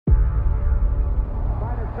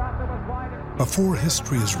Before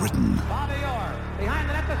history is written,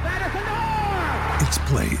 it's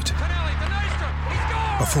played.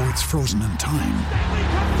 Before it's frozen in time,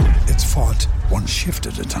 it's fought one shift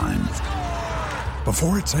at a time.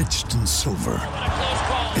 Before it's etched in silver,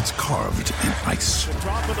 it's carved in ice.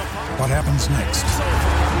 What happens next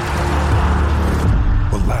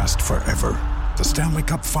will last forever. The Stanley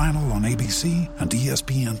Cup Final on ABC and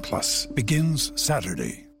ESPN Plus begins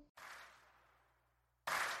Saturday.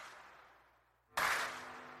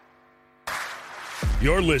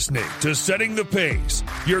 You're listening to Setting the Pace,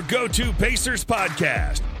 your go-to Pacers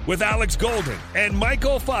podcast with Alex Golden and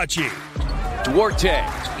Michael Facci. Duarte,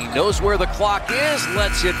 he knows where the clock is,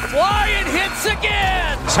 lets it fly, and hits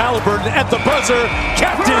again! Haliburton at the buzzer,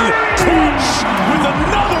 Captain Clutch with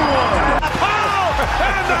another one! Oh,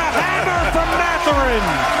 and the hammer from Mathurin!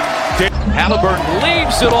 Haliburton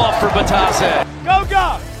leaves it off for Batase. Go,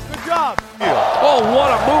 Goff! Good job! Oh, what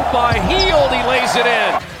a move by Hield, he lays it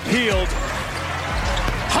in. Hield,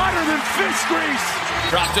 hotter than fish grease!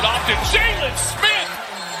 Dropped it off to Jalen Smith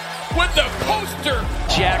with the poster.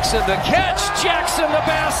 Jackson the catch, Jackson the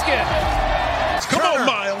basket. Come on,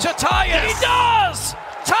 Miles. To tie it, he does!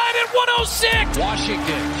 Tied at 106.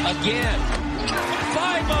 Washington again.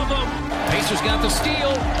 5 of them. Pacers got the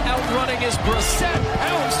steal. Outrunning is Brissett.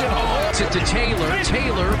 Pounds it home. To Taylor.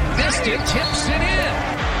 Taylor missed it. Tips it in.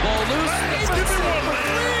 Ball loose.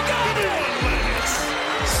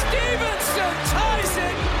 Stevenson ties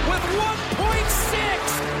it with 1.6.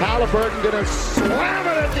 Haliburton gonna slam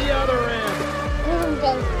it at the other end.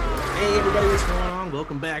 Hey everybody, what's going on?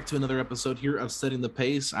 Welcome back to another episode here of Setting the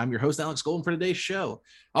Pace. I'm your host, Alex Golden, for today's show.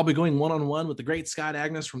 I'll be going one-on-one with the great Scott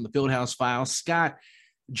Agness from the Fieldhouse Files. Scott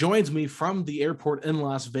joins me from the airport in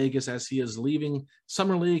Las Vegas as he is leaving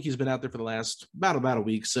Summer League. He's been out there for the last about a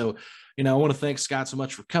week. So, I want to thank Scott so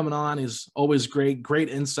much for coming on. He's always great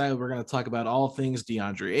insight. We're going to talk about all things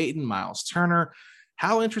DeAndre Ayton, Miles Turner.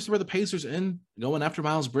 How interested were the Pacers in going after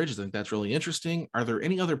Miles Bridges? I think that's really interesting. Are there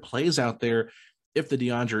any other plays out there if the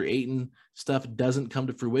DeAndre Ayton stuff doesn't come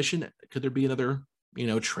to fruition? Could there be another,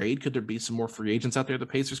 trade? Could there be some more free agents out there the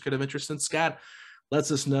Pacers could have interest in? Scott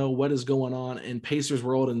lets us know what is going on in Pacers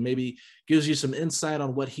world and maybe gives you some insight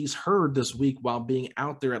on what he's heard this week while being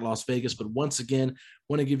out there at Las Vegas. But once again,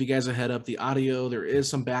 want to give you guys a head up. The audio, there is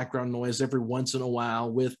some background noise every once in a while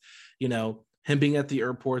with, him being at the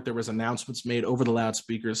airport. There was announcements made over the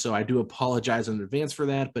loudspeakers, so I do apologize in advance for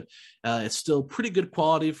that, but it's still pretty good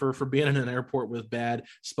quality for being in an airport with bad,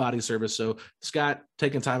 spotty service. So Scott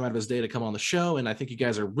taking time out of his day to come on the show, and I think you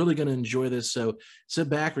guys are really going to enjoy this. So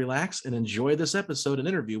sit back, relax, and enjoy this episode and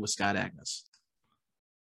interview with Scott Agness.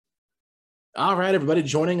 All right, everybody,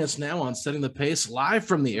 joining us now on Setting the Pace, live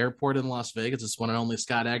from the airport in Las Vegas. It's one and only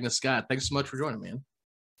Scott Agness. Scott, thanks so much for joining me, man.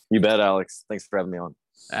 You bet, Alex. Thanks for having me on.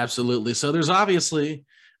 Absolutely. So there's obviously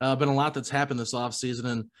been a lot that's happened this offseason,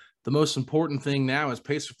 and the most important thing now is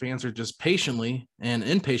Pacer fans are just patiently and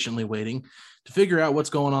impatiently waiting to figure out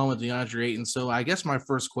what's going on with DeAndre Ayton. So I guess my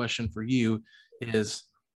first question for you is,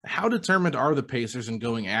 how determined are the Pacers in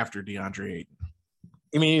going after DeAndre Ayton?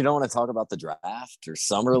 You mean you don't want to talk about the draft or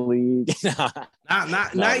summer league?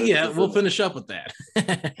 Not yet. We'll finish up with that.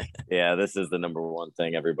 Yeah, this is the number one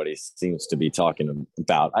thing everybody seems to be talking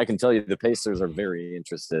about. I can tell you the Pacers are very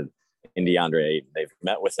interested in DeAndre Ayton. They've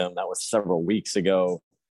met with him. That was several weeks ago.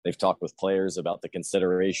 They've talked with players about the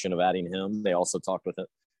consideration of adding him. They also talked with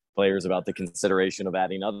players about the consideration of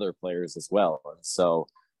adding other players as well. And so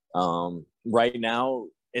right now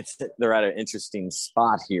they're at an interesting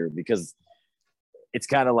spot here because it's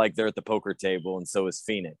kind of like they're at the poker table, and so is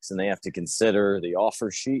Phoenix, and they have to consider the offer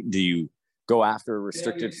sheet. Do you go after a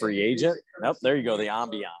restricted free agent? Nope, there you go, the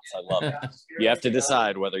ambiance. I love it. You have to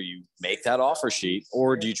decide whether you make that offer sheet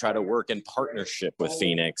or do you try to work in partnership with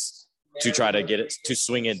Phoenix to try to get it to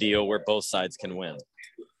swing a deal where both sides can win.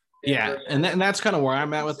 Yeah, and that's kind of where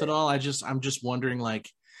I'm at with it all. I'm just wondering,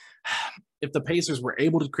 if the Pacers were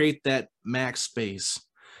able to create that max space,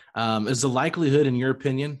 is the likelihood, in your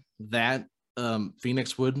opinion, that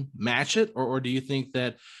Phoenix would match it, or do you think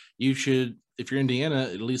that you should, if you're Indiana,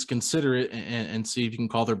 at least consider it and see if you can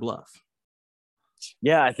call their bluff?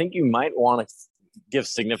 Yeah, I think you might want to give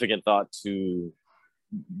significant thought to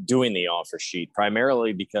doing the offer sheet,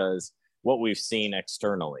 primarily because what we've seen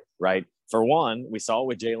externally, right? For one, we saw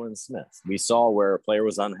with Jalen Smith. We saw where a player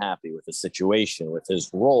was unhappy with the situation, with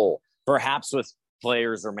his role, perhaps with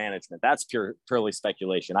players or management. That's purely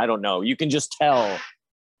speculation. I don't know. You can just tell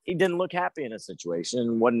he didn't look happy in a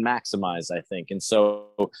situation, wasn't maximized, I think. And so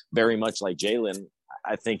very much like Jalen,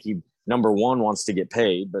 I think he, number one, wants to get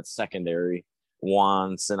paid, but secondary,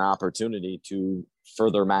 wants an opportunity to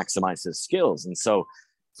further maximize his skills. And so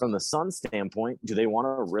from the Suns standpoint, do they want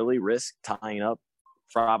to really risk tying up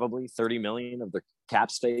probably $30 million of their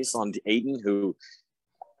cap space on Ayton, who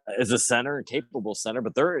is a center, a capable center,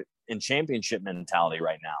 but they're in championship mentality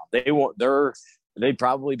right now. They'd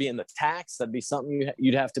probably be in the tax. That'd be something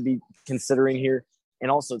you'd have to be considering here. And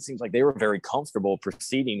also, it seems like they were very comfortable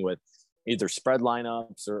proceeding with either spread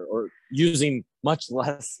lineups or using much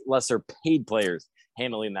lesser paid players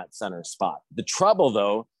handling that center spot. The trouble,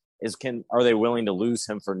 though, is are they willing to lose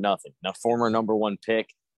him for nothing? Now, former number one pick,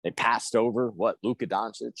 they passed over Luka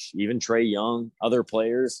Doncic, even Trae Young, other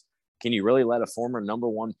players. Can you really let a former number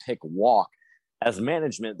one pick walk? As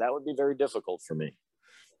management, that would be very difficult for me.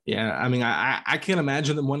 Yeah, I mean, I can't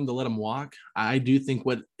imagine them wanting to let him walk. I do think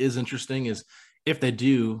what is interesting is if they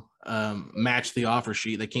do match the offer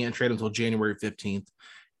sheet, they can't trade until January 15th.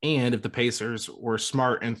 And if the Pacers were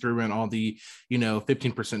smart and threw in all the,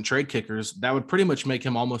 15% trade kickers, that would pretty much make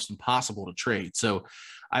him almost impossible to trade. So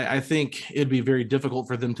I think it'd be very difficult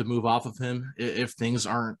for them to move off of him if things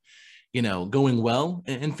aren't, going well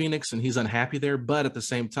in Phoenix and he's unhappy there. But at the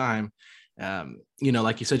same time,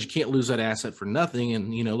 like you said, you can't lose that asset for nothing.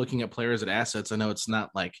 And, looking at players at assets, I know it's not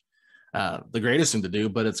like the greatest thing to do,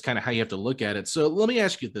 but it's kind of how you have to look at it. So let me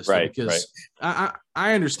ask you this, because I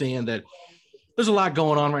understand that there's a lot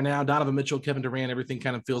going on right now. Donovan Mitchell, Kevin Durant, everything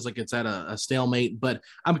kind of feels like it's at a stalemate, but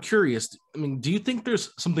I'm curious. I mean, do you think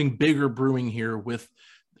there's something bigger brewing here with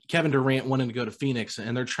Kevin Durant wanting to go to Phoenix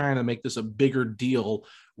and they're trying to make this a bigger deal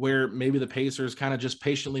where maybe the Pacers kind of just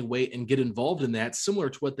patiently wait and get involved in that, similar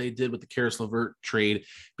to what they did with the Caris LeVert trade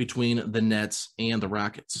between the Nets and the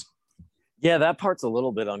Rockets? Yeah, that part's a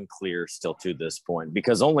little bit unclear still to this point,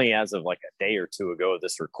 because only as of like a day or two ago of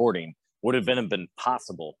this recording would have been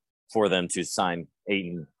possible for them to sign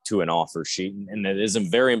Ayton to an offer sheet. And it is a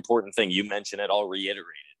very important thing. You mentioned it, I'll reiterate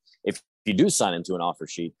it. If you do sign him to an offer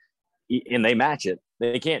sheet and they match it,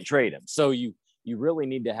 they can't trade him. So you really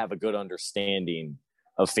need to have a good understanding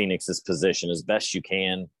of Phoenix's position as best you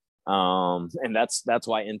can. And that's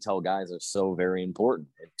why intel guys are so very important,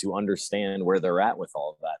 to understand where they're at with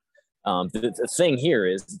all of that. The thing here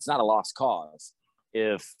is it's not a lost cause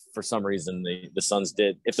if for some reason if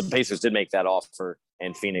the Pacers did make that offer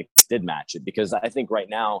and Phoenix did match it, because I think right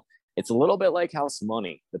now it's a little bit like house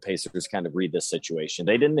money. The Pacers kind of read this situation.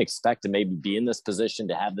 They didn't expect to maybe be in this position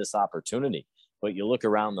to have this opportunity, but you look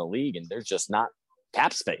around the league and there's just not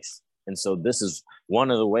cap space. And so this is one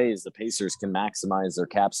of the ways the Pacers can maximize their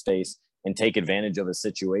cap space and take advantage of a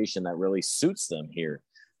situation that really suits them here.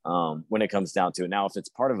 When it comes down to it. Now, if it's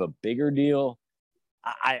part of a bigger deal,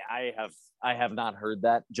 I have not heard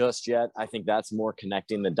that just yet. I think that's more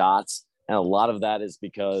connecting the dots. And a lot of that is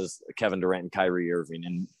because Kevin Durant and Kyrie Irving.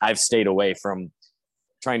 And I've stayed away from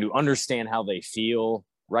trying to understand how they feel,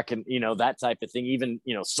 that type of thing. Even,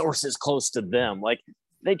 sources close to them, like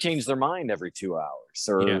they change their mind every 2 hours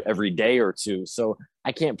or every day or two. So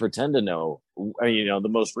I can't pretend to know. The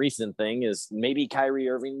most recent thing is maybe Kyrie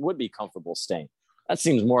Irving would be comfortable staying. That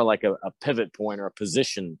seems more like a pivot point or a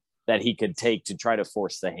position that he could take to try to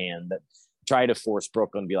force the hand, that try to force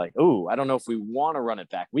Brooklyn to be like, oh, I don't know if we want to run it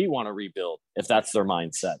back. We want to rebuild, if that's their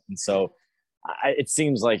mindset. And so it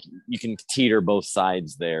seems like you can teeter both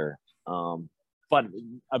sides there. But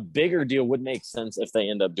a bigger deal would make sense if they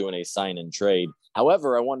end up doing a sign and trade.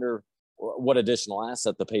 However, I wonder what additional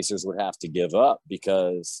asset the Pacers would have to give up,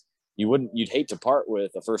 because you'd hate to part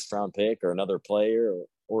with a first round pick or another player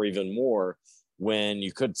or even more when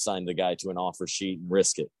you could sign the guy to an offer sheet and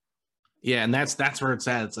risk it. Yeah, and that's where it's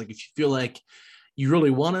at. It's like if you feel like you really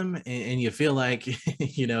want him and you feel like,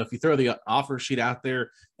 if you throw the offer sheet out there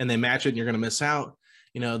and they match it and you're going to miss out,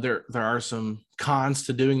 there are some cons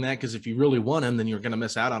to doing that, because if you really want him, then you're going to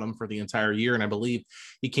miss out on him for the entire year. And I believe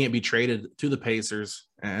he can't be traded to the Pacers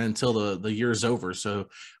until the year's over. So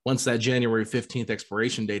once that January 15th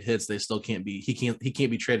expiration date hits, he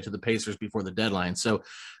can't be traded to the Pacers before the deadline. So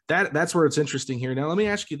that's where it's interesting here. Now, let me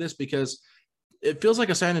ask you this, because it feels like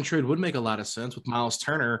a sign and trade would make a lot of sense with Miles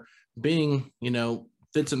Turner being,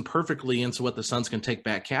 fits in perfectly into what the Suns can take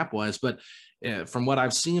back cap wise. But from what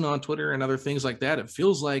I've seen on Twitter and other things like that, it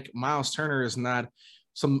feels like Miles Turner is not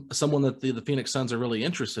someone that the Phoenix Suns are really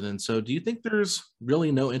interested in. So do you think there's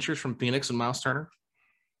really no interest from Phoenix and Miles Turner?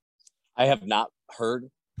 I have not heard,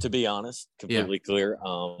 to be honest, completely clear.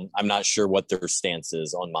 I'm not sure what their stance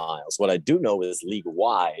is on Miles. What I do know is league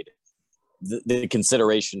wide, the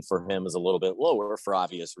consideration for him is a little bit lower for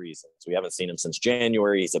obvious reasons. We haven't seen him since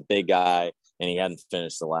January. He's a big guy, and he hadn't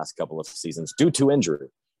finished the last couple of seasons due to injury,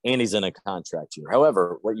 and he's in a contract year.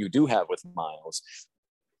 However, what you do have with Miles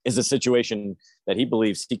is a situation that he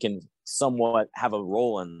believes he can somewhat have a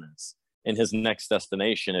role in this, in his next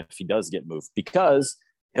destination if he does get moved, because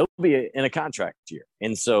he'll be in a contract year.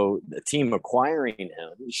 And so the team acquiring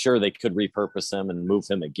him, sure, they could repurpose him and move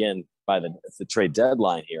him again by the trade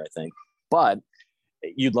deadline here, I think. But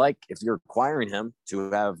you'd like, if you're acquiring him,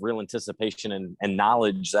 to have real anticipation and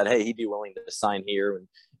knowledge that, hey, he'd be willing to sign here.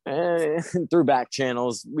 And through back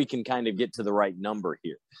channels, we can kind of get to the right number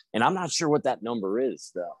here. And I'm not sure what that number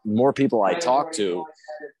is, though. The more people I talk to,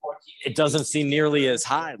 it doesn't seem nearly as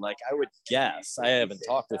high. Like I would guess. I haven't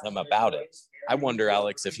talked with him about it. I wonder,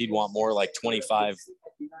 Alex, if he'd want more like 25,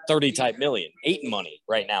 30 type million, Ayton money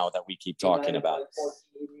right now that we keep talking about.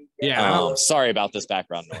 Yeah. Sorry about this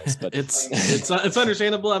background noise, but it's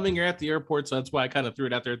understandable. I mean, you're at the airport, so that's why I kind of threw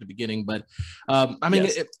it out there at the beginning. But I mean,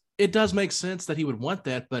 yes. It does make sense that he would want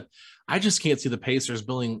that, but I just can't see the Pacers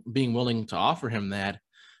being willing to offer him that.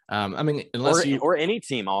 I mean, unless or any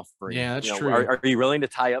team offering. Yeah, that's true. Are you willing to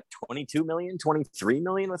tie up 22 million, 23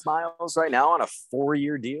 million with Miles right now on a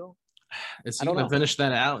 4-year deal? Is he going to finish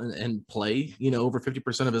that out and play, over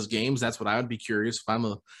 50% of his games? That's what I would be curious if I'm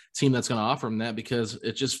a team that's going to offer him that, because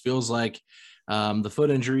it just feels like the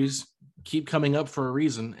foot injuries keep coming up for a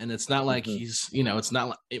reason. And it's not like he's, it's not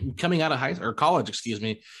like coming out of high or college, excuse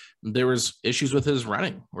me. There was issues with his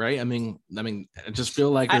running, right? I mean, I just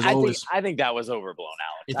feel like there's always. I think that was overblown,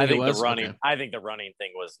 Alex. I think the running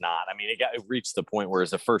thing was not. I mean, it reached the point where,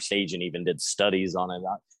 as a first agent, even did studies on it.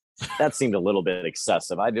 That seemed a little bit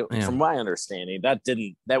excessive. From my understanding,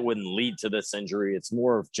 that wouldn't lead to this injury. It's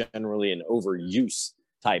more of generally an overuse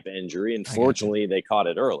type injury. And fortunately, they caught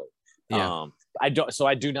it early. Yeah. I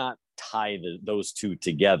do not tie those two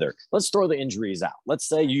together. Let's throw the injuries out. Let's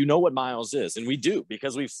say what Miles is, and we do,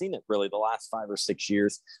 because we've seen it really the last 5 or 6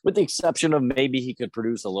 years, with the exception of maybe he could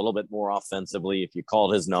produce a little bit more offensively if you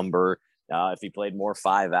called his number. If he played more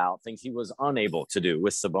 5 out, things he was unable to do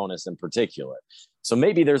with Sabonis in particular. So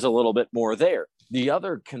maybe there's a little bit more there. The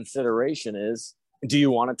other consideration is, do you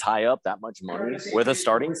want to tie up that much money with a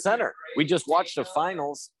starting center? We just watched a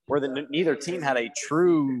finals where neither team had a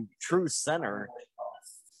true center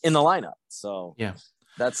in the lineup. So yeah,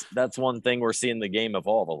 that's one thing we're seeing the game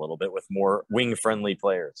evolve a little bit with more wing-friendly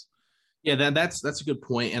players. Yeah, that's a good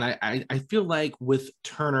point. And I feel like with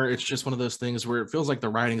Turner, it's just one of those things where it feels like the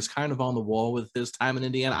writing is kind of on the wall with his time in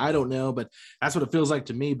Indiana. I don't know, but that's what it feels like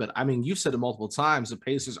to me. But I mean, you've said it multiple times, the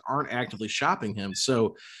Pacers aren't actively shopping him.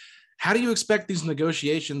 So how do you expect these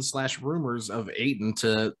negotiations / rumors of Ayton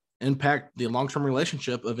to impact the long-term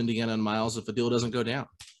relationship of Indiana and Miles if the deal doesn't go down?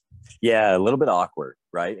 Yeah, a little bit awkward,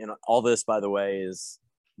 right? And all this, by the way, is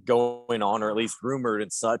going on, or at least rumored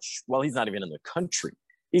and such. Well, he's not even in the country.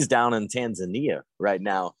 He's down in Tanzania right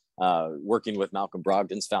now, working with Malcolm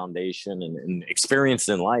Brogdon's foundation and experienced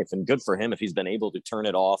in life. And good for him if he's been able to turn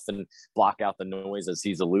it off and block out the noise, as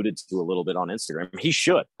he's alluded to a little bit on Instagram. He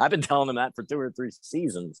should. I've been telling him that for 2 or 3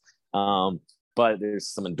 seasons. But there's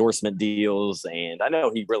some endorsement deals, and I know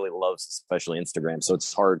he really loves, especially Instagram, so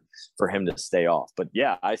it's hard for him to stay off. But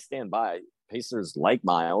yeah, I stand by. Pacers like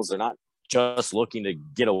Miles. They're not just looking to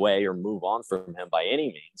get away or move on from him by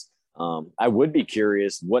any means. I would be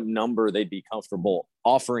curious what number they'd be comfortable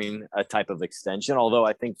offering a type of extension. Although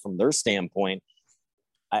I think from their standpoint,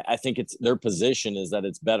 I think it's their position is that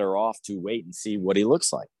it's better off to wait and see what he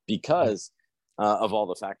looks like, because of all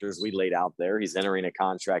the factors we laid out there. He's entering a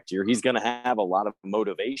contract year. He's going to have a lot of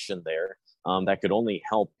motivation there that could only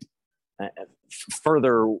help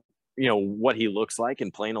further, what he looks like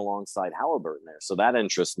and playing alongside Halliburton there. So that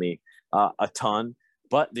interests me a ton.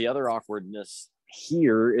 But the other awkwardness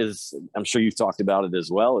here is, I'm sure you've talked about it as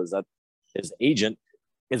well, is that his agent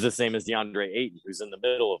is the same as DeAndre Ayton, who's in the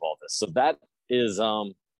middle of all this. So that is,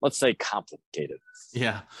 let's say, complicated.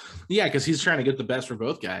 Yeah, because he's trying to get the best for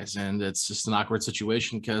both guys, and it's just an awkward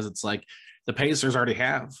situation because it's like the Pacers already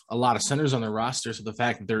have a lot of centers on their roster, so the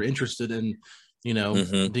fact that they're interested in,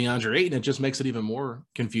 DeAndre Ayton, it just makes it even more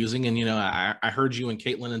confusing. And I heard you and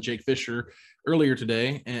Caitlin and Jake Fisher earlier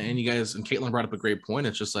today, and you guys and Caitlin brought up a great point.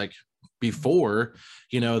 It's just like before,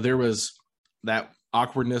 there was that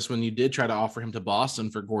awkwardness when you did try to offer him to Boston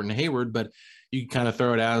for Gordon Hayward, but you kind of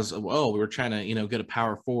throw it as, well, we were trying to, get a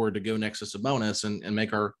power forward to go next to Sabonis and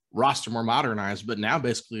make our roster more modernized. But now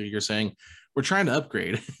basically you're saying we're trying to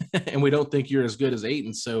upgrade and we don't think you're as good as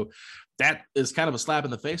Ayton. So that is kind of a slap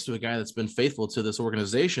in the face to a guy that's been faithful to this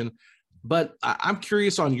organization. But I'm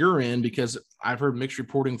curious on your end, because I've heard mixed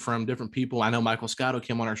reporting from different people. I know Michael Scotto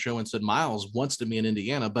came on our show and said Miles wants to be in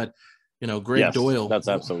Indiana, but Greg Doyle. That's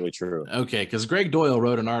absolutely true. Okay, because Greg Doyle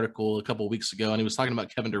wrote an article a couple of weeks ago, and he was talking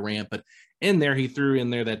about Kevin Durant, but in there he threw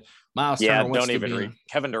in there that Miles Turner wants to be.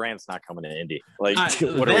 Kevin Durant's not coming to Indy. What are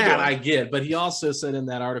we doing? I get, but he also said in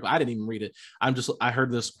that article, I didn't even read it. I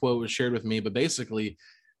heard this quote was shared with me, but basically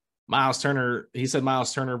Miles Turner, he said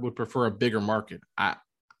Miles Turner would prefer a bigger market. I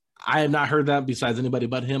have not heard that besides anybody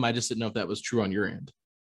but him. I just didn't know if that was true on your end.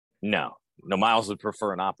 No, Miles would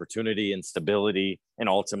prefer an opportunity and stability, and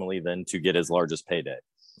ultimately then to get his largest payday.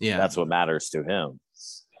 Yeah, that's what matters to him.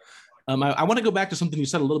 I want to go back to something you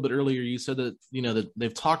said a little bit earlier. You said that, that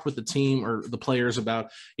they've talked with the team or the players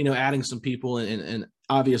about, adding some people, and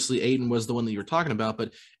obviously Ayton was the one that you were talking about.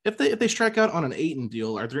 But if they strike out on an Ayton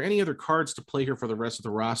deal, are there any other cards to play here for the rest of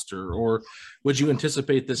the roster, or would you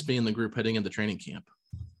anticipate this being the group heading into training camp?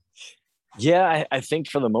 Yeah, I think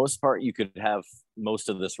for the most part, you could have most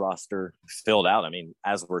of this roster filled out. I mean,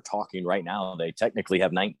 as we're talking right now, they technically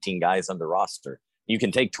have 19 guys under roster. You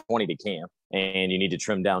can take 20 to camp, and you need to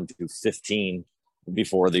trim down to 15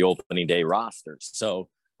 before the opening day roster. So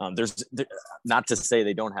there's not to say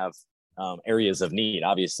they don't have areas of need.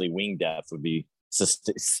 Obviously, wing depth would be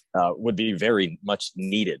very much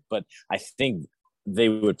needed, but I think they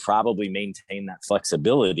would probably maintain that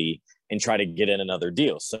flexibility and try to get in another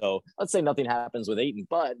deal. So let's say nothing happens with Ayton,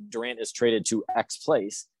 but Durant is traded to X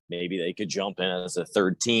place. Maybe they could jump in as a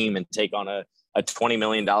third team and take on a $20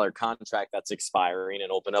 million contract that's expiring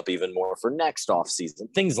and open up even more for next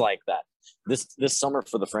offseason, things like that. This summer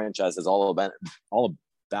for the franchise is all about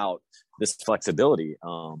this flexibility.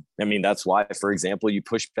 I mean, that's why, for example, you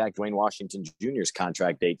push back Dwayne Washington Jr.'s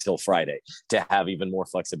contract date till Friday to have even more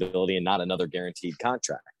flexibility and not another guaranteed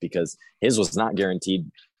contract, because his was not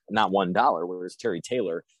guaranteed, not $1, whereas Terry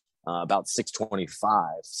Taylor, about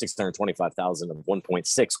 $625,000 of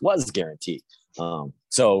 1.6 was guaranteed.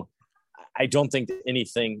 So I don't think that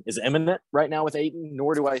anything is imminent right now with Ayton,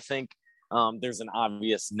 nor do I think there's an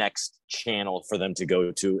obvious next channel for them to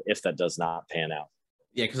go to if that does not pan out.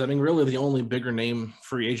 Yeah, because I mean, really the only bigger name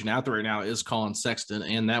free agent out there right now is Colin Sexton,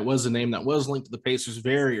 and that was a name that was linked to the Pacers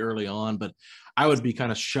very early on, but I would be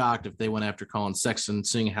kind of shocked if they went after Colin Sexton,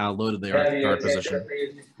 seeing how loaded they are at the guard position.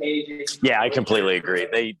 Yeah, I completely agree.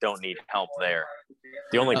 They don't need help there.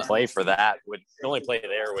 The only play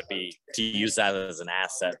there would be to use that as an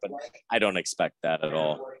asset, but I don't expect that at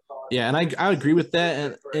all. Yeah, and I agree with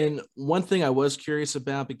that. And one thing I was curious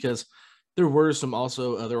about, because there were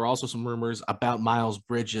also some rumors about Miles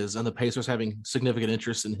Bridges and the Pacers having significant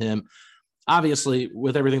interest in him. Obviously,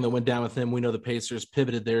 with everything that went down with him, we know the Pacers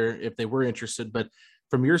pivoted there if they were interested. But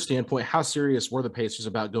from your standpoint, how serious were the Pacers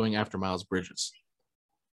about going after Miles Bridges?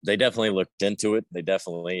 They definitely looked into it. They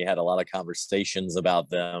definitely had a lot of conversations about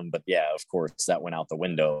them. But yeah, of course, that went out the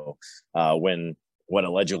window when what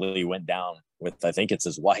allegedly went down with, I think it's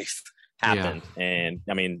his wife, happened. Yeah. And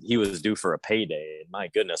I mean, he was due for a payday. My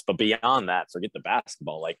goodness. But beyond that, forget the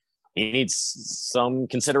basketball. Like, he needs some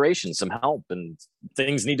consideration, some help, and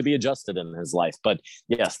things need to be adjusted in his life. But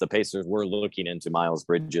yes, the Pacers were looking into Miles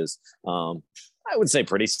Bridges. I would say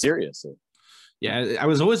pretty seriously. Yeah, I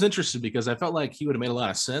was always interested because I felt like he would have made a lot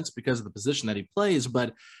of sense because of the position that he plays.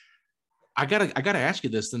 But I gotta ask you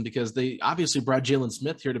this then, because they obviously brought Jalen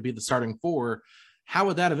Smith here to be the starting four. How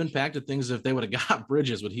would that have impacted things if they would have got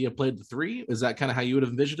Bridges? Would he have played the three? Is that kind of how you would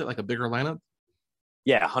have envisioned it, like a bigger lineup?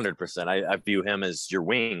 Yeah, 100%. I view him as your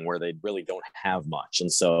wing where they really don't have much.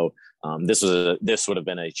 And so this would have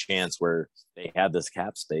been a chance where they had this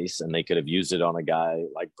cap space and they could have used it on a guy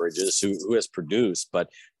like Bridges who has produced. But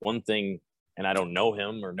one thing, and I don't know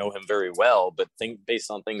him or know him very well, but based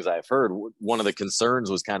on things I've heard, one of the concerns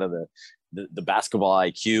was kind of the basketball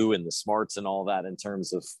IQ and the smarts and all that in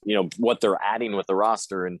terms of, what they're adding with the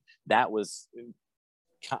roster. And that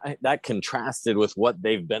contrasted with what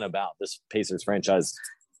they've been about, this Pacers franchise,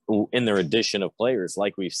 in their addition of players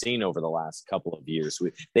like we've seen over the last couple of years.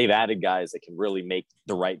 They've added guys that can really make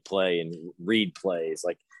the right play and read plays,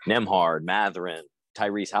 like Nembhard, Mathurin,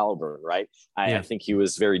 Tyrese Halliburton, right? I think he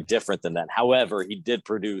was very different than that. However, he did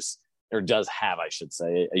produce, or does have, I should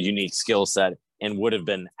say, a unique skill set and would have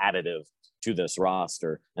been additive to this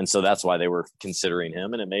roster. And so that's why they were considering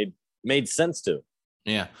him, and it made sense to.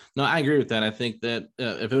 Yeah, no, I agree with that. I think that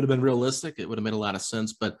if it would have been realistic, it would have made a lot of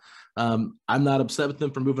sense. But I'm not upset with them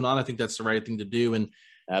for moving on. I think that's the right thing to do. And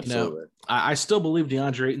absolutely, I still believe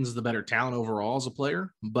DeAndre Ayton's the better talent overall as a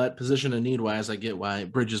player. But position and need wise, I get why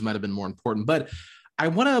Bridges might have been more important. But I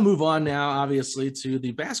want to move on now, obviously, to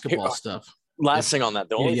the basketball stuff. Last thing on that,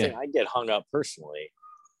 the only thing I get hung up personally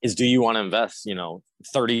is, do you want to invest,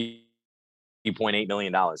 $30.8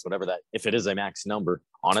 million, whatever that, if it is a max number,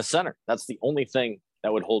 on a center? That's the only thing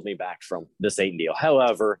that would hold me back from this Ayton deal.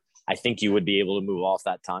 However, I think you would be able to move off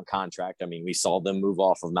that contract. I mean, we saw them move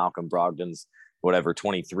off of Malcolm Brogdon's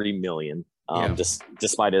 $23 million,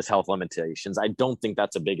 despite his health limitations. I don't think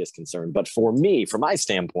that's the biggest concern. But for me, from my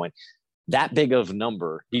standpoint, that big of a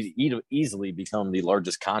number, he'd easily become the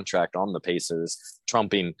largest contract on the Pacers,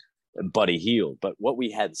 trumping Buddy Hield. But what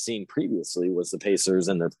we had seen previously was the Pacers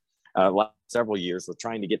in the last several years were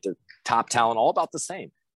trying to get their top talent all about the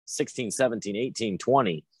same. 16, 17, 18,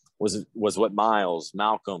 20 was what Miles,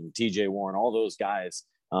 Malcolm, TJ Warren, all those guys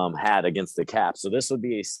had against the cap. So this would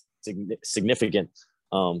be a significant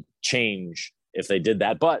change if they did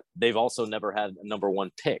that. But they've also never had a number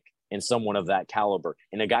one pick in someone of that caliber.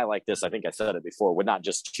 And a guy like this, I think I said it before, would not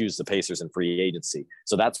just choose the Pacers in free agency.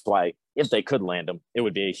 So that's why if they could land him, it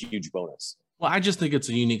would be a huge bonus. Well, I just think it's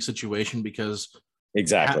a unique situation because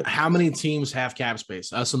exactly how many teams have cap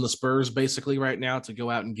space? Us and the Spurs basically right now to go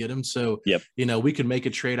out and get him. So, yep. We could make a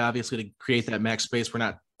trade obviously to create that max space. We're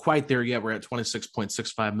not quite there yet. We're at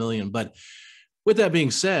 $26.65 million. But with that being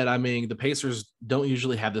said, I mean, the Pacers don't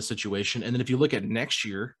usually have this situation. And then if you look at next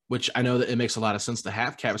year, which I know that it makes a lot of sense to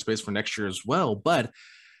have cap space for next year as well, but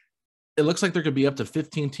it looks like there could be up to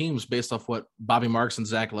 15 teams based off what Bobby Marks and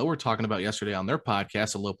Zach Lowe were talking about yesterday on their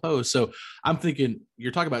podcast, A Low Post. So I'm thinking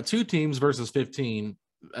you're talking about 2 teams versus 15.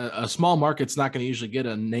 A small market's not going to usually get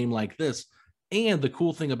a name like this. And the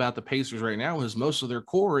cool thing about the Pacers right now is most of their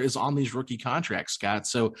core is on these rookie contracts, Scott.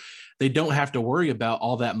 So they don't have to worry about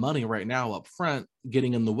all that money right now up front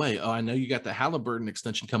getting in the way. Oh, I know you got the Halliburton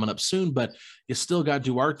extension coming up soon, but you still got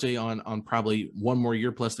Duarte on probably one more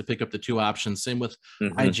year plus to pick up the 2 options. Same with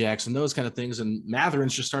Ajax and those kind of things. And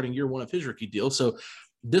Matherin's just starting year 1 of his rookie deal. So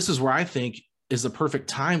this is where I think is the perfect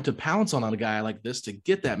time to pounce on a guy like this to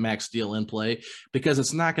get that max deal in play, because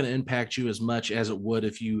it's not going to impact you as much as it would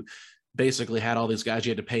if you basically had all these guys you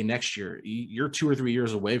had to pay next year. You're 2 or 3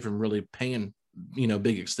 years away from really paying,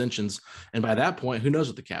 big extensions. And by that point, who knows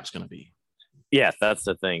what the cap's going to be? Yeah, that's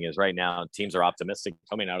the thing is right now teams are optimistic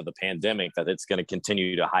coming out of the pandemic that it's going to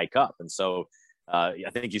continue to hike up. And so I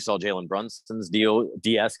think you saw Jalen Brunson's deal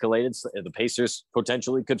de-escalated. The Pacers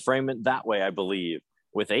potentially could frame it that way, I believe,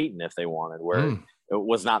 with Ayton if they wanted, where it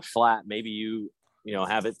was not flat. Maybe you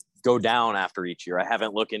have it go down after each year. I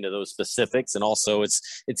haven't looked into those specifics. And also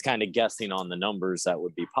it's kind of guessing on the numbers that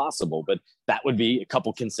would be possible, but that would be a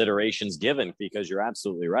couple considerations given, because you're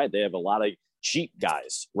absolutely right. They have a lot of cheap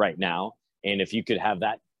guys right now. And if you could have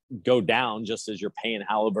that go down just as you're paying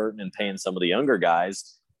Halliburton and paying some of the younger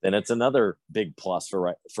guys, then it's another big plus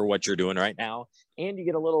for what you're doing right now. And you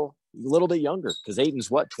get a little bit younger, because Ayton's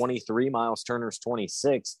 23, Miles Turner's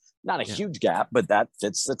 26. Not a huge gap, but that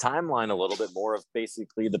fits the timeline a little bit more of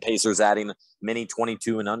basically the Pacers adding many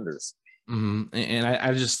 22 and unders. And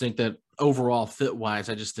I just think that overall fit wise,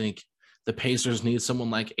 I just think the Pacers need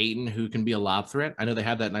someone like Ayton who can be a lob threat. I know they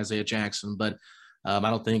have that in Isaiah Jackson, but I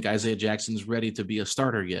don't think Isaiah Jackson's ready to be a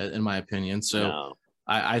starter yet, in my opinion. So no.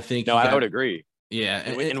 I think I would agree. Yeah,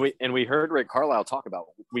 and we heard Rick Carlisle talk about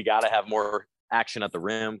we got to have more action at the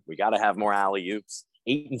rim. We got to have more alley-oops.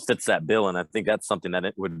 Ayton fits that bill, and I think that's something that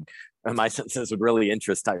it would, in my sense, would really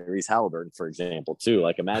interest Tyrese Halliburton, for example, too.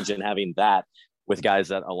 Like imagine having that with guys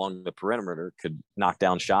that along the perimeter could knock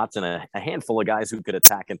down shots, and a handful of guys who could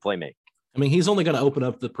attack and play make. I mean, he's only going to open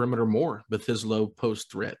up the perimeter more with his low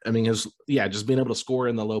post threat. I mean, just being able to score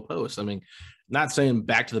in the low post. I mean, not saying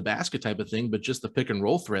back to the basket type of thing, but just the pick and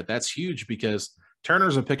roll threat. That's huge, because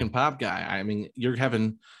Turner's a pick and pop guy. I mean, you're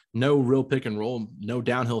having no real pick and roll, no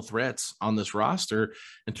downhill threats on this roster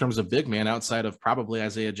in terms of big man outside of probably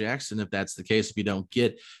Isaiah Jackson, if that's the case, if you don't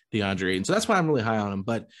get DeAndre Ayton. So that's why I'm really high on him.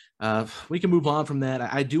 But we can move on from that.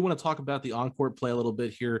 I do want to talk about the on-court play a little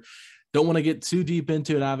bit here. Don't want to get too deep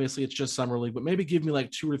into it. Obviously, it's just Summer League, but maybe give me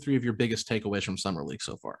like 2 or 3 of your biggest takeaways from Summer League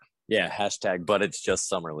so far. Yeah, hashtag, but it's just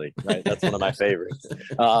Summer League, right? That's one of my favorites.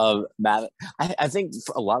 Matt, I think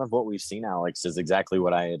a lot of what we've seen, Alex, is exactly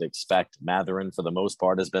what I had expect. Matherin, for the most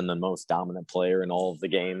part, has been the most dominant player in all of the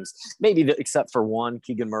games, except for one.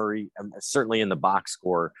 Keegan Murray, certainly in the box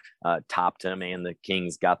score, topped him, and the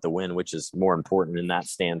Kings got the win, which is more important in that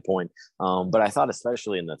standpoint. But I thought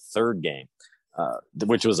especially in the third game,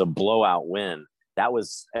 which was a blowout win, that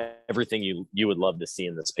was everything you would love to see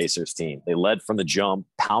in this Pacers team. They led from the jump,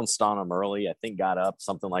 pounced on them early. I think got up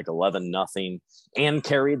something like 11-0 and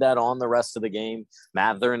carried that on the rest of the game.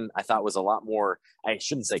 Matherin, I thought, was a lot more, I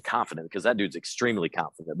shouldn't say confident, because that dude's extremely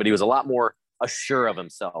confident, but he was a lot more assured of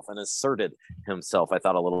himself and asserted himself, I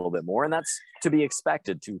thought, a little bit more. And that's to be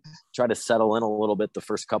expected, to try to settle in a little bit the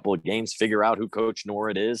first couple of games, figure out who Coach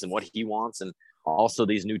Norwood is and what he wants, and also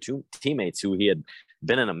these new teammates who he had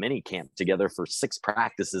been in a mini camp together for 6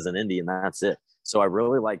 practices in Indy, and that's it. So I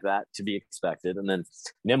really like that, to be expected. And then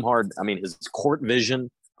Nembhard, I mean, his court vision,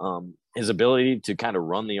 his ability to kind of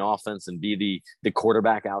run the offense and be the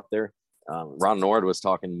quarterback out there. Ron Norwood was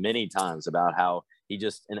talking many times about how he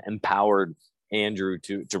just empowered Andrew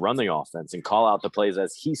to run the offense and call out the plays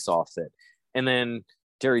as he saw fit. And then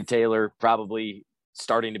Terry Taylor, probably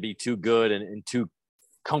starting to be too good and too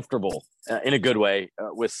comfortable in a good way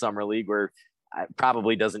with Summer League, where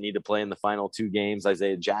probably doesn't need to play in the final 2 games.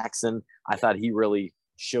 Isaiah Jackson, I thought he really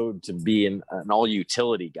showed to be an all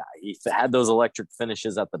utility guy. He had those electric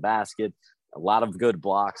finishes at the basket, a lot of good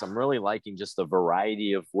blocks. I'm really liking just the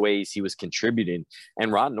variety of ways he was contributing.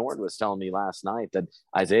 And Rod Nord was telling me last night that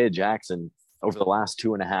Isaiah Jackson over the last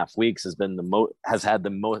 2.5 weeks has had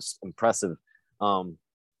the most impressive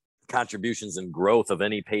contributions and growth of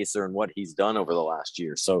any Pacer and what he's done over the last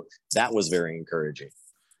year. So that was very encouraging.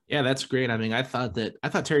 Yeah, that's great. I mean, I thought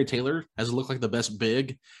Terry Taylor has looked like the best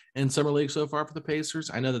big in Summer League so far for the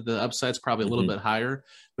Pacers. I know that the upside's probably a little bit higher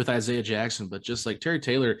with Isaiah Jackson, but just like Terry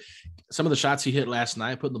Taylor, some of the shots he hit last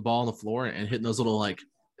night, putting the ball on the floor and hitting those little like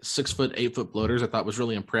 6 foot, 8 foot floaters, I thought was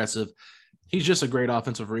really impressive. He's just a great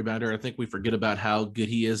offensive rebounder. I think we forget about how good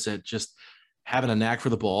he is at just having a knack for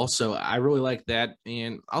the ball. So I really like that.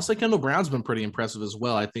 And I'll say Kendall Brown's been pretty impressive as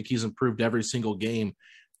well. I think he's improved every single game.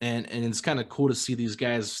 And it's kind of cool to see these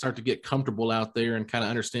guys start to get comfortable out there and kind of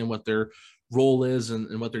understand what their role is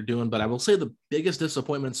and what they're doing. But I will say the biggest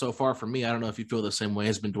disappointment so far for me, I don't know if you feel the same way,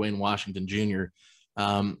 has been Dwayne Washington Jr.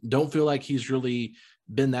 Don't feel like he's really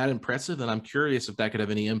been that impressive. And I'm curious if that could have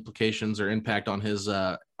any implications or impact on his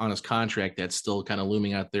contract that's still kind of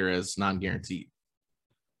looming out there as non-guaranteed.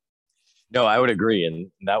 No, I would agree. And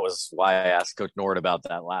that was why I asked Coach Nord about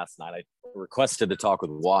that last night. I requested to talk with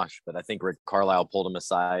Wash, but I think Rick Carlisle pulled him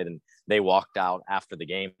aside and they walked out after the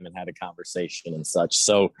game and had a conversation and such.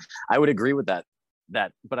 So I would agree with that.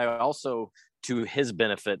 But I also, to his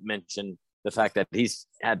benefit, mentioned the fact that he's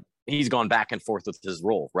gone back and forth with his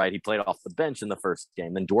role, right? He played off the bench in the first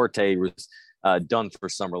game. Then Duarte was done for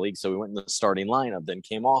Summer League. So he went in the starting lineup, then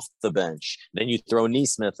came off the bench. Then you throw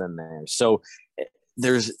Nesmith in there. So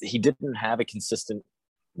he didn't have a consistent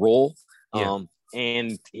role. Yeah.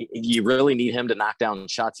 And you really need him to knock down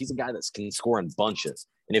shots. He's a guy that can score in bunches.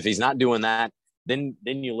 And if he's not doing that, then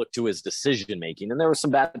you look to his decision-making. And there were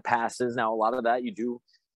some bad passes. Now, a lot of that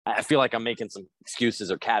I feel like I'm making some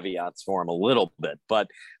excuses or caveats for him a little bit. But,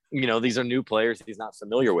 these are new players he's not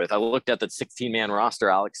familiar with. I looked at the 16-man roster,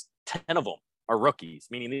 Alex. 10 of them are rookies,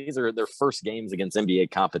 meaning these are their first games against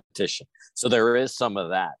NBA competition. So there is some of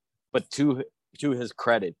that. But to his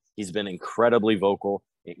credit, he's been incredibly vocal,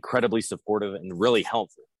 incredibly supportive, and really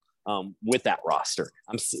helpful with that roster.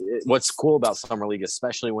 What's cool about Summer League,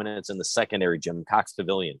 especially when it's in the secondary gym, Cox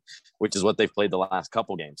Pavilion, which is what they've played the last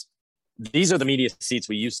couple games. These are the media seats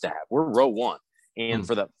we used to have. We're row 1. And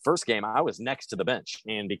for the first game, I was next to the bench.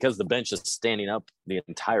 And because the bench is standing up the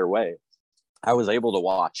entire way, I was able to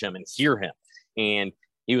watch him and hear him. And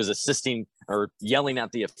he was assisting or yelling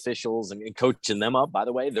at the officials and coaching them up. By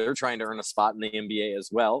the way, they're trying to earn a spot in the NBA as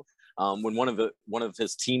well. When one of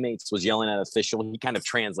his teammates was yelling at an official, he kind of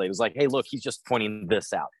translated. It was like, hey, look, he's just pointing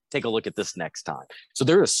this out. Take a look at this next time. So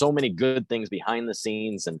there are so many good things behind the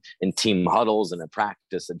scenes and in team huddles and in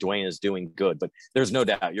practice that Dwayne is doing good. But there's no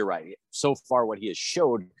doubt, you're right. So far, what he has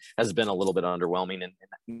showed has been a little bit underwhelming. And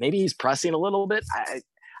maybe he's pressing a little bit.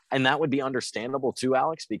 And that would be understandable too,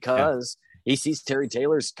 Alex, because he sees Terry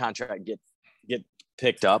Taylor's contract get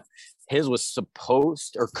picked up. His was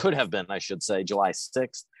supposed, or could have been, I should say, July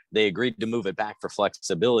 6th. They agreed to move it back for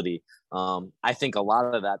flexibility. I think a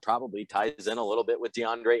lot of that probably ties in a little bit with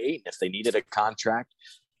DeAndre Ayton. If they needed a contract,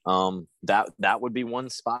 that would be one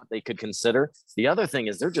spot they could consider. The other thing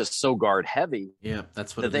is they're just so guard heavy. Yeah,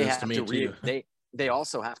 that's what it is to me too. They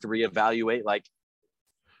also have to reevaluate, like,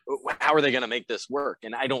 how are they going to make this work?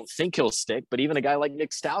 And I don't think he'll stick, but even a guy like Nick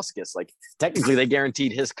Stauskas, like, technically they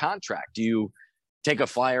guaranteed his contract. Do you take a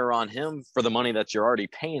flyer on him for the money that you're already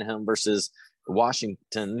paying him versus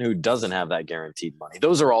Washington, who doesn't have that guaranteed money?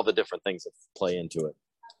 Those are all the different things that play into it.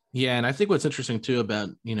 Yeah. And I think what's interesting too about,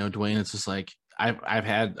 Dwayne, it's just like, I've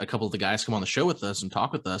had a couple of the guys come on the show with us and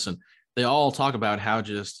talk with us, and they all talk about how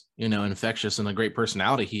just, infectious and a great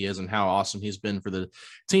personality he is and how awesome he's been for the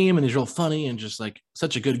team. And he's real funny and just like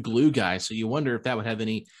such a good glue guy. So you wonder if that would have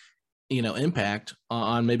any, impact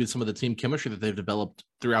on maybe some of the team chemistry that they've developed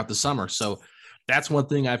throughout the summer. So that's one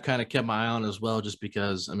thing I've kind of kept my eye on as well, just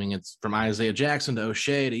because, it's from Isaiah Jackson to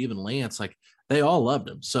O'Shea to even Lance, like they all loved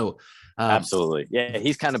him. So absolutely. Yeah.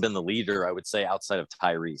 He's kind of been the leader, I would say, outside of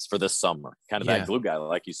Tyrese for this summer, kind of that glue guy,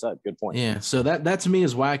 like you said. Good point. Yeah. So that to me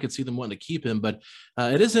is why I could see them wanting to keep him. But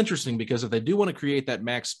it is interesting because if they do want to create that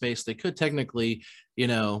max space, they could technically,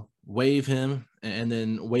 waive him and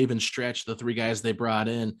then waive and stretch the 3 guys they brought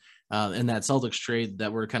in that Celtics trade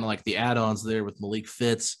that were kind of like the add-ons there with Malik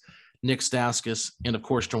Fitz, Nick Stauskas, and of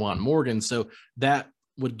course, Juwan Morgan. So that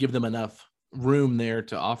would give them enough room there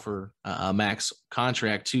to offer a max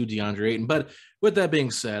contract to DeAndre Ayton. But with that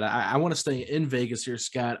being said, I want to stay in Vegas here,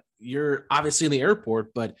 Scott. You're obviously in the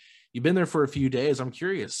airport, but you've been there for a few days. I'm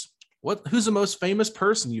curious, who's the most famous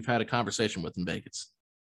person you've had a conversation with in Vegas?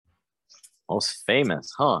 Most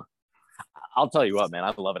famous, huh? I'll tell you what, man,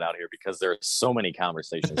 I love it out here because there are so many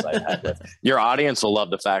conversations I've had with. Your audience will love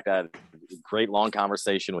the fact that I had a great long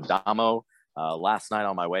conversation with Damo. Last night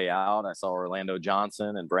on my way out, I saw Orlando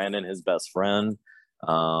Johnson and Brandon, his best friend.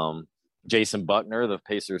 Jason Buckner, the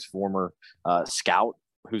Pacers' former scout,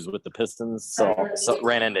 who's with the Pistons. So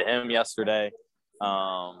ran into him yesterday.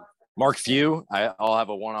 Mark Few, I'll have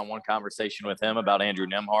a one-on-one conversation with him about Andrew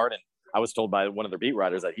Nembhard. And I was told by one of their beat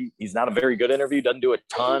writers that he's not a very good interview, doesn't do a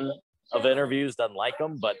ton of interviews, doesn't like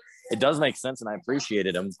them, but it does make sense, and I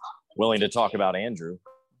appreciated him willing to talk about Andrew.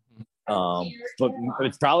 But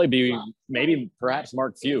it'd probably be perhaps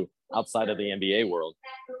Mark Few outside of the NBA world.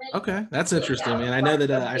 Okay, that's interesting, man. I know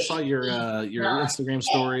that I saw your Instagram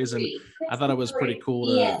stories, and I thought it was pretty cool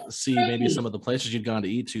to see maybe some of the places you'd gone to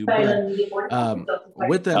eat to. But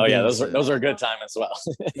with that, those are a good time as well.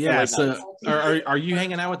 Yeah. So, are you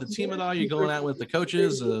hanging out with the team at all? Are you going out with the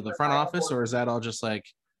coaches, the front office, or is that all just like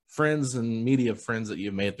friends and media friends that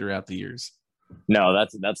you've made throughout the years? No,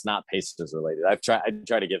 that's not Pacers related. I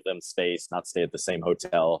try to give them space, not stay at the same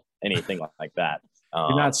hotel, anything like that.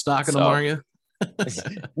 You're not stalking them, are you?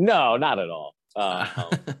 No, not at all.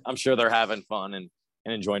 I'm sure they're having fun and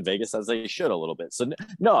enjoying Vegas as they should a little bit. So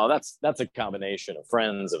no, that's a combination of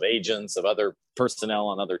friends, of agents, of other personnel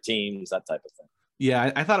on other teams, that type of thing.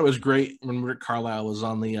 Yeah, I thought it was great when Rick Carlisle was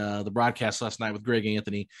on the broadcast last night with Greg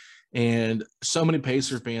Anthony, and so many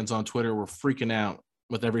Pacer fans on Twitter were freaking out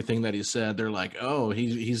with everything that he said. They're like, oh,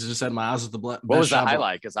 he's just had Miles at the best. What was the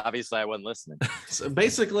highlight? Because obviously I wasn't listening. So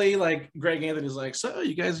basically, like, Greg Anthony's like, so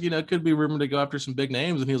you guys, could be rumored to go after some big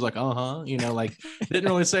names. And he was like, like, didn't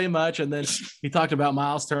really say much. And then he talked about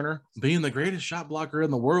Miles Turner being the greatest shot blocker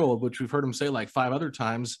in the world, which we've heard him say like 5 other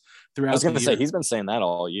times throughout the year. I was going to say, he's been saying that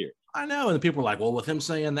all year. I know. And the people are like, well, with him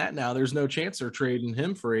saying that now, there's no chance they're trading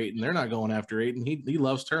him for Ayton. They're not going after Ayton. He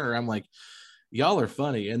loves Turner. I'm like, y'all are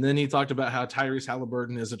funny. And then he talked about how Tyrese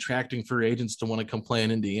Halliburton is attracting free agents to want to come play in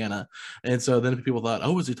Indiana. And so then people thought,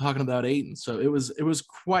 oh, is he talking about Ayton? So it was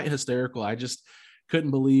quite hysterical. I just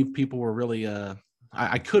couldn't believe people were really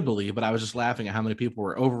I could believe, but I was just laughing at how many people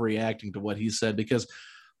were overreacting to what he said, because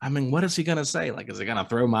I mean, what is he going to say? Like, is he going to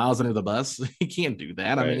throw Miles under the bus? He can't do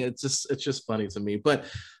that. Right. I mean, it's just funny to me. But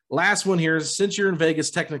last one here, since you're in Vegas,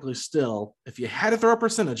 technically still, if you had to throw a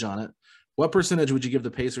percentage on it, what percentage would you give the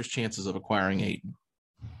Pacers' chances of acquiring Ayton?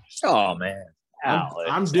 Oh, man.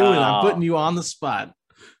 I'm putting you on the spot.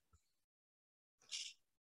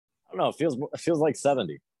 I don't know. It feels like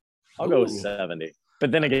 70. I'll go with 70.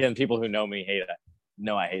 But then again, people who know me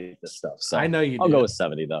I hate this stuff. So I know you do. I'll go with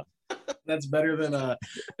 70 though. That's better than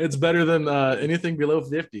it's better than anything below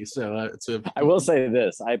 50. So I will say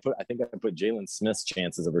this. I think I put Jalen Smith's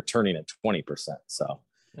chances of returning at 20%. So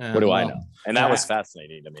what do I know? And that was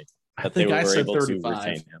fascinating to me. I think I said 35. To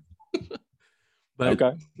retain him.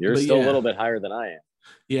 Okay. You're still a little bit higher than I am.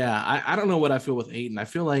 Yeah, I don't know what I feel with Ayton. I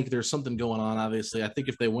feel like there's something going on, obviously. I think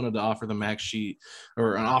if they wanted to offer the max sheet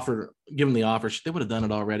or given the offer sheet, they would have done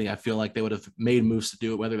it already. I feel like they would have made moves to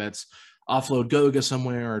do it, whether that's offload Goga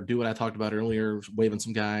somewhere or do what I talked about earlier, waving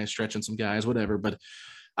some guys, stretching some guys, whatever. But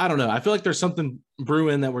I don't know. I feel like there's something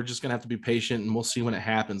brewing that we're just going to have to be patient, and we'll see when it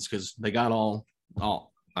happens, because they got all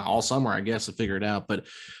summer, I guess, to figure it out. But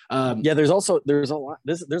there's a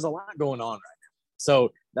lot going on right now.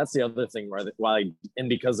 So that's the other thing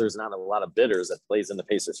because there's not a lot of bidders that plays in the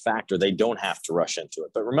Pacers factor, they don't have to rush into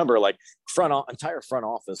it. But remember, like, entire front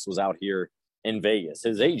office was out here in Vegas.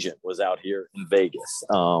 His agent was out here in Vegas.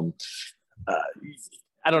 I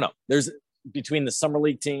don't know. There's between the summer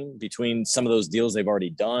league team, between some of those deals they've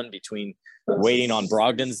already done, between waiting on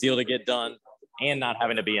Brogdon's deal to get done and not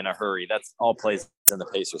having to be in a hurry. That's all plays in the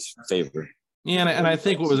Pacers' favor. Yeah, and I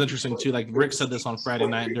think what was interesting too, like Rick said this on Friday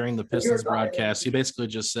night during the Pistons broadcast, he basically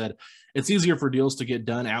just said it's easier for deals to get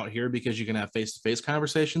done out here because you can have face-to-face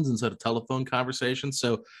conversations instead of telephone conversations.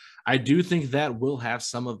 So I do think that will have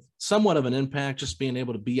somewhat of an impact, just being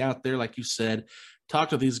able to be out there, like you said, talk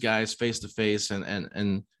to these guys face-to-face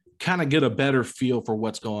and kind of get a better feel for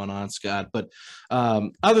what's going on, Scott. But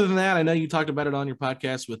other than that, I know you talked about it on your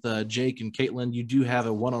podcast with Jake and Caitlin. You do have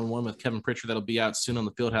a one-on-one with Kevin Pritchard that'll be out soon on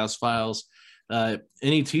the Fieldhouse Files.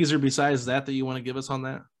 Any teaser besides that you want to give us on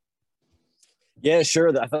that? Yeah,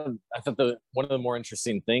 sure. I thought one of the more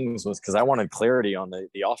interesting things was because I wanted clarity on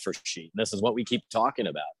the offer sheet. And this is what we keep talking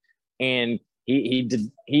about. And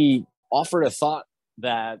he offered a thought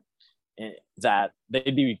that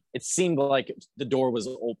it seemed like the door was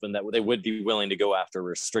open that they would be willing to go after a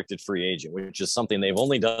restricted free agent, which is something they've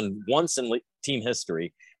only done once in team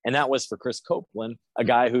history. And that was for Chris Copeland, a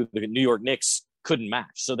guy who the New York Knicks couldn't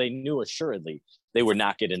match. So they knew assuredly they would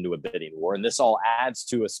not get into a bidding war. And this all adds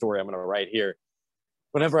to a story I'm going to write here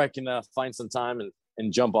whenever I can find some time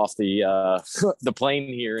and jump off the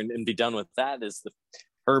plane here and be done with that. Is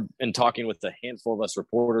her and talking with a handful of us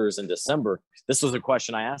reporters in December, this was a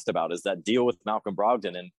question I asked about, is that deal with Malcolm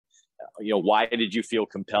Brogdon. And, why did you feel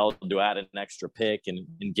compelled to add an extra pick and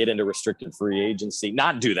get into restricted free agency?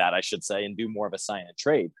 Not do that, I should say, and do more of a sign and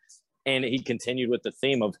trade. And he continued with the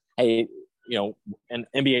theme of, hey, and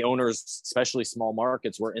NBA owners, especially small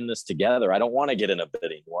markets, we're in this together. I don't want to get in a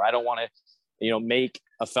bidding war. I don't want to, make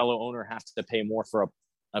a fellow owner have to pay more for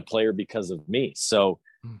a player because of me. So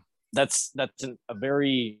that's a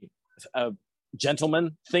very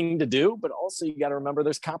gentleman thing to do, but also you got to remember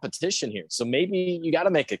there's competition here. So maybe you got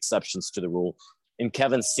to make exceptions to the rule. And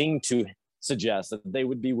Kevin seemed to suggest that they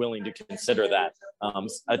would be willing to consider that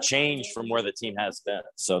a change from where the team has been.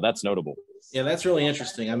 So that's notable. Yeah, that's really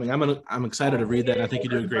interesting. I mean, I'm excited to read that. I think you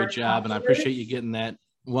do a great job, and I appreciate you getting that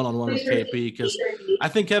one-on-one with KP, because I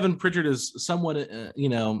think Kevin Pritchard is somewhat,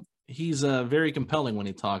 he's very compelling when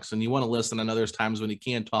he talks, and you want to listen. I know there's times when he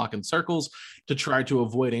can talk in circles to try to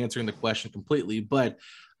avoid answering the question completely, but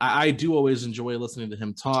I do always enjoy listening to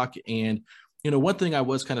him talk. And, one thing I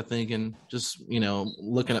was kind of thinking, just,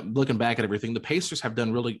 looking back at everything, the Pacers have done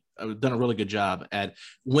a really good job at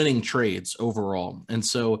winning trades overall. And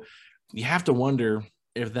so you have to wonder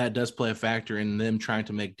if that does play a factor in them trying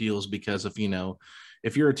to make deals, because of,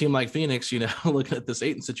 if you're a team like Phoenix, looking at this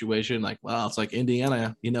Ayton situation, like, well, it's like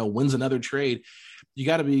Indiana, wins another trade. You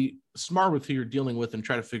got to be smart with who you're dealing with and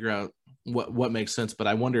try to figure out what makes sense. But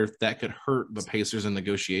I wonder if that could hurt the Pacers in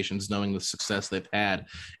negotiations, knowing the success they've had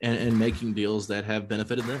and making deals that have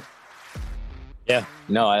benefited them. Yeah,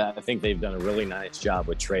 no, I think they've done a really nice job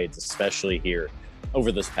with trades, especially here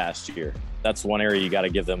over this past year. That's one area you got to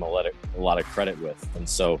give them a lot of credit with. And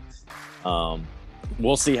so,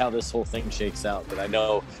 we'll see how this whole thing shakes out. But I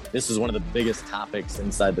know this is one of the biggest topics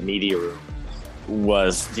inside the media room,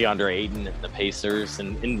 was DeAndre Ayton and the Pacers.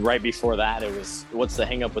 And right before that, it was, what's the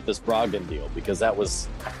hang up with this Brogdon deal? Because that was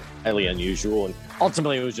highly unusual. And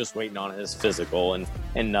ultimately, it was just waiting on his physical,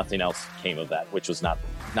 and nothing else came of that, which was not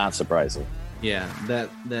surprising. Yeah,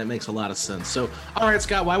 that makes a lot of sense. So, all right,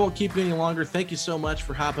 Scott, well, I won't keep you any longer. Thank you so much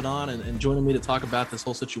for hopping on and joining me to talk about this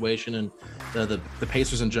whole situation and the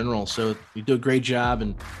Pacers in general. So you do a great job.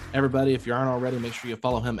 And everybody, if you aren't already, make sure you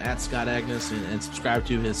follow him at Scott Agness and subscribe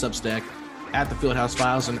to his Substack at the Fieldhouse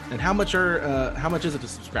Files. And how much is it to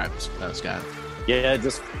subscribe, Scott? Yeah,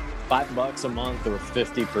 just $5 a month or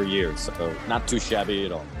 $50 per year. So not too shabby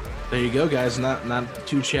at all. There you go, guys. Not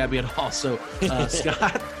too shabby at all. So,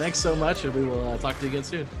 Scott, thanks so much, and we will talk to you again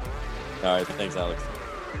soon. All right. Thanks, Alex.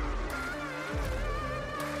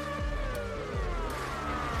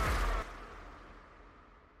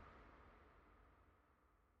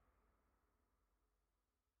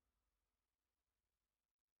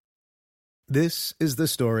 This is the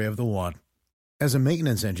story of the one. As a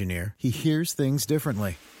maintenance engineer, he hears things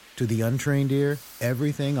differently. To the untrained ear,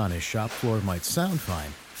 everything on his shop floor might sound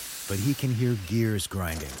fine, but he can hear gears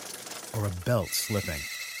grinding or a belt slipping.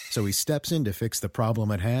 So he steps in to fix the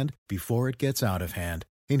problem at hand before it gets out of hand.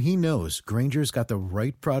 And he knows Grainger's got the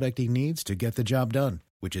right product he needs to get the job done,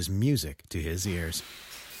 which is music to his ears.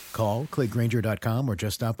 Call, click Grainger.com, or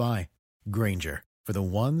just stop by. Grainger, for the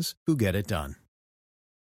ones who get it done.